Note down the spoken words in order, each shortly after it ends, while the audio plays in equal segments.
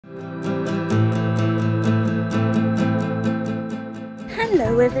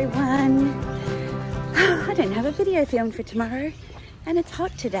Hello everyone. I don't have a video filmed for tomorrow and it's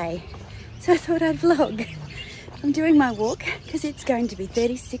hot today, so I thought I'd vlog. I'm doing my walk because it's going to be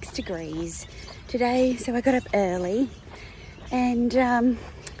 36 degrees today, so I got up early and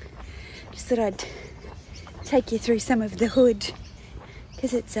just thought I'd take you through some of the hood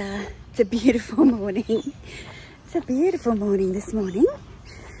because it's a beautiful morning. It's a beautiful morning this morning,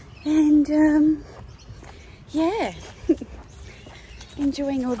 and yeah,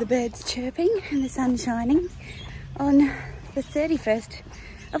 enjoying all the birds chirping and the sun shining on the 31st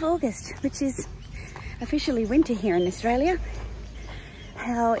of August, which is officially winter here in Australia.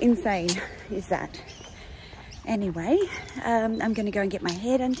 How insane is that? Anyway, I'm going to go and get my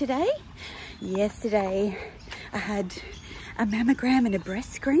hair done today. Yesterday I had a mammogram and a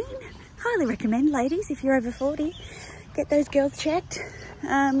breast screen. Highly recommend, ladies, if you're over 40, get those girls checked.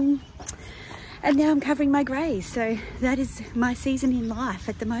 And now I'm covering my greys, so that is my season in life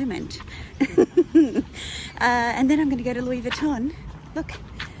at the moment. And then I'm going to go to Louis Vuitton. Look,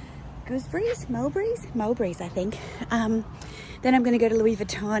 gooseberries, mulberries I think. Then I'm going to go to Louis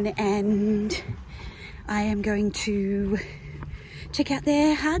Vuitton and I am going to check out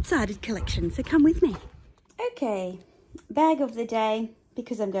their hard-sided collection, so come with me. Okay, bag of the day,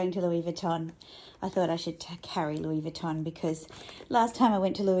 because I'm going to Louis Vuitton. I thought I should carry Louis Vuitton because last time I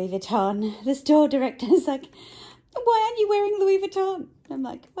went to Louis Vuitton, the store director is like, why aren't you wearing Louis Vuitton? I'm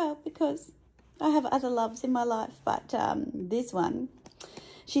like, well, because I have other loves in my life, but this one,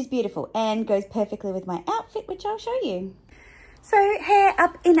 she's beautiful and goes perfectly with my outfit, which I'll show you. So hair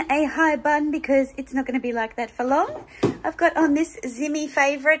up in a high bun because it's not going to be like that for long. I've got on this Zimmy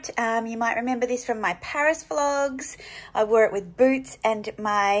favourite. You might remember this from my Paris vlogs. I wore it with boots and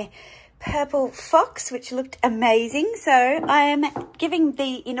my purple fox, which looked amazing. So I am giving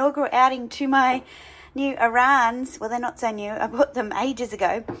the inaugural outing to my new Arans. Well, they're not so new. I bought them ages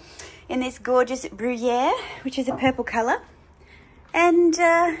ago in this gorgeous Bruyere, which is a purple colour. And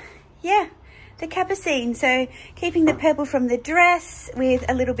yeah, the Capucine, so keeping the purple from the dress with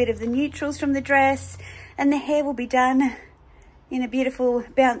a little bit of the neutrals from the dress, and the hair will be done in a beautiful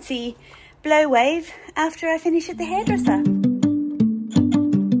bouncy blow wave after I finish at the hairdresser.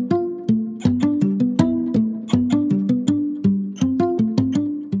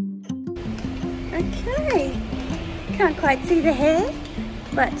 Okay, can't quite see the hair,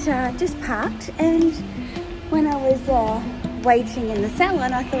 but just parked, and when I was waiting in the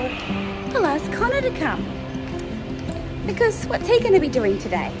salon I thought, I'll ask Connor to come, because what's he going to be doing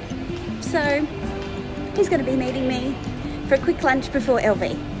today? So he's going to be meeting me for a quick lunch before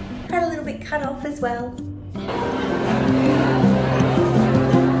LV. Had a little bit cut off as well.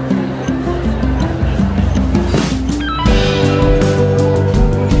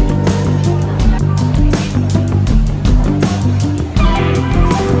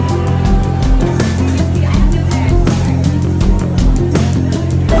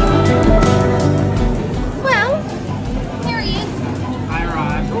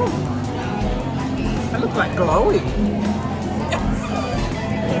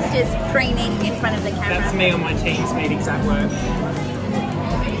 That's me on my Teams meetings at work.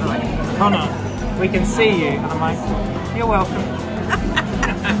 Like, Connor, we can see you. And I'm like, you're welcome.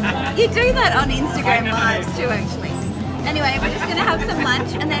 You do that on Instagram Lives too, actually. Anyway, we're just going to have some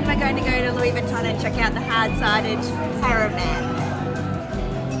lunch and then we're going to go to Louis Vuitton and check out the hard-sided caravan.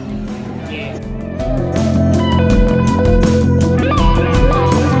 Yeah.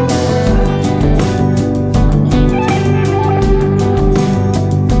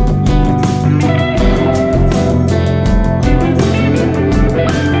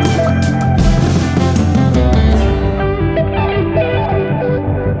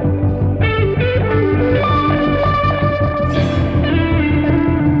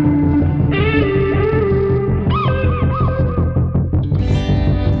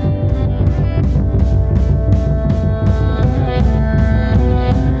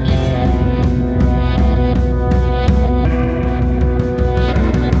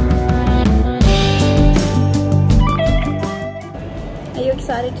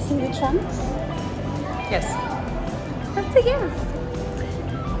 Excited to see the trunks? Yes. That's a yes.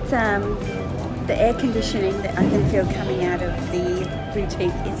 It's, the air conditioning that I can feel coming out of the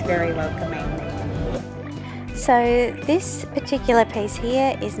boutique is very welcoming. So this particular piece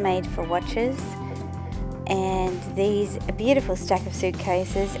here is made for watches, and these a beautiful stack of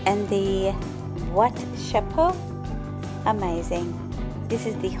suitcases, and the what chapeau, amazing. This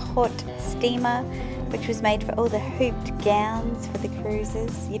is the Haute steamer, which was made for all the hooped gowns for the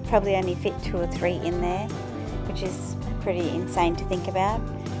cruises. You'd probably only fit 2 or 3 in there, which is pretty insane to think about.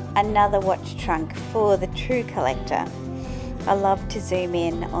 another watch trunk for the true collector. I love to zoom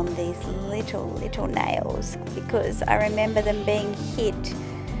in on these little nails because I remember them being hit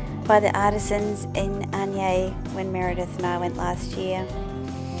by the artisans in Anye when Meredith and I went last year.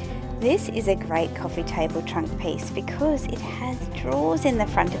 This is a great coffee table trunk piece because it has drawers in the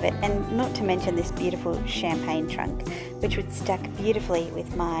front of it, and not to mention this beautiful champagne trunk which would stack beautifully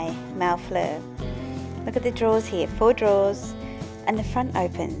with my Malfleur. Look at the drawers here, 4 drawers, and the front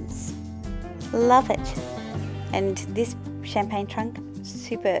opens. Love it. And this champagne trunk,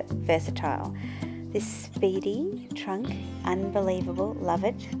 super versatile. This speedy trunk, unbelievable, love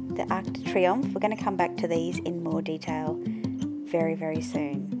it. The Arc de Triomphe, we're going to come back to these in more detail very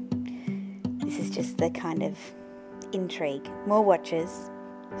soon. This is just the kind of intrigue. More watches.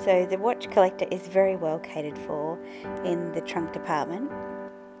 So the watch collector is very well catered for in the trunk department.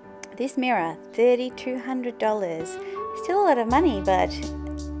 This mirror, $3,200. Still a lot of money, but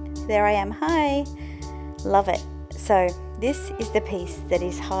there I am. Hi. Love it. So this is the piece that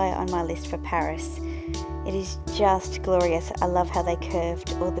is high on my list for Paris. It is just glorious. I love how they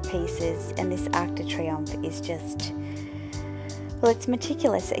curved all the pieces, and this Arc de Triomphe is just, well, it's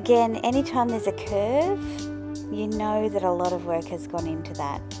meticulous. Again, anytime there's a curve, you know that a lot of work has gone into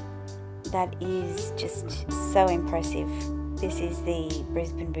that. That is just so impressive. This is the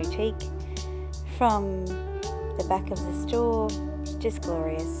Brisbane boutique from the back of the store. It's just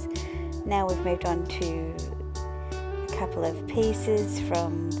glorious. Now we've moved on to a couple of pieces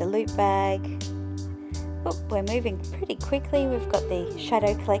from the loop bag. Oh, we're moving pretty quickly. We've got the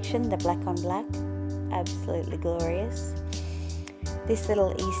Shadow collection, the black on black. Absolutely glorious. This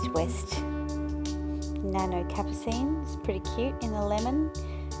little east-west nano capucine is pretty cute in the lemon.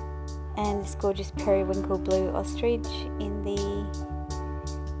 And this gorgeous periwinkle blue ostrich in the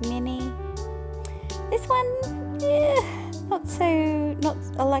mini. This one, yeah,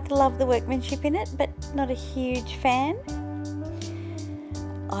 I love the workmanship in it, but not a huge fan.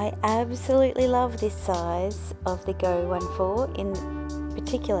 I absolutely love this size of the Go 1.4. In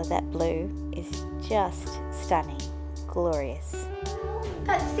particular, that blue is just stunning, glorious.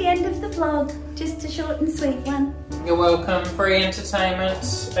 That's the end of the vlog. Just a short and sweet one. You're welcome. Free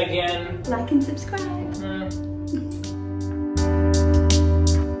entertainment again. Like and subscribe.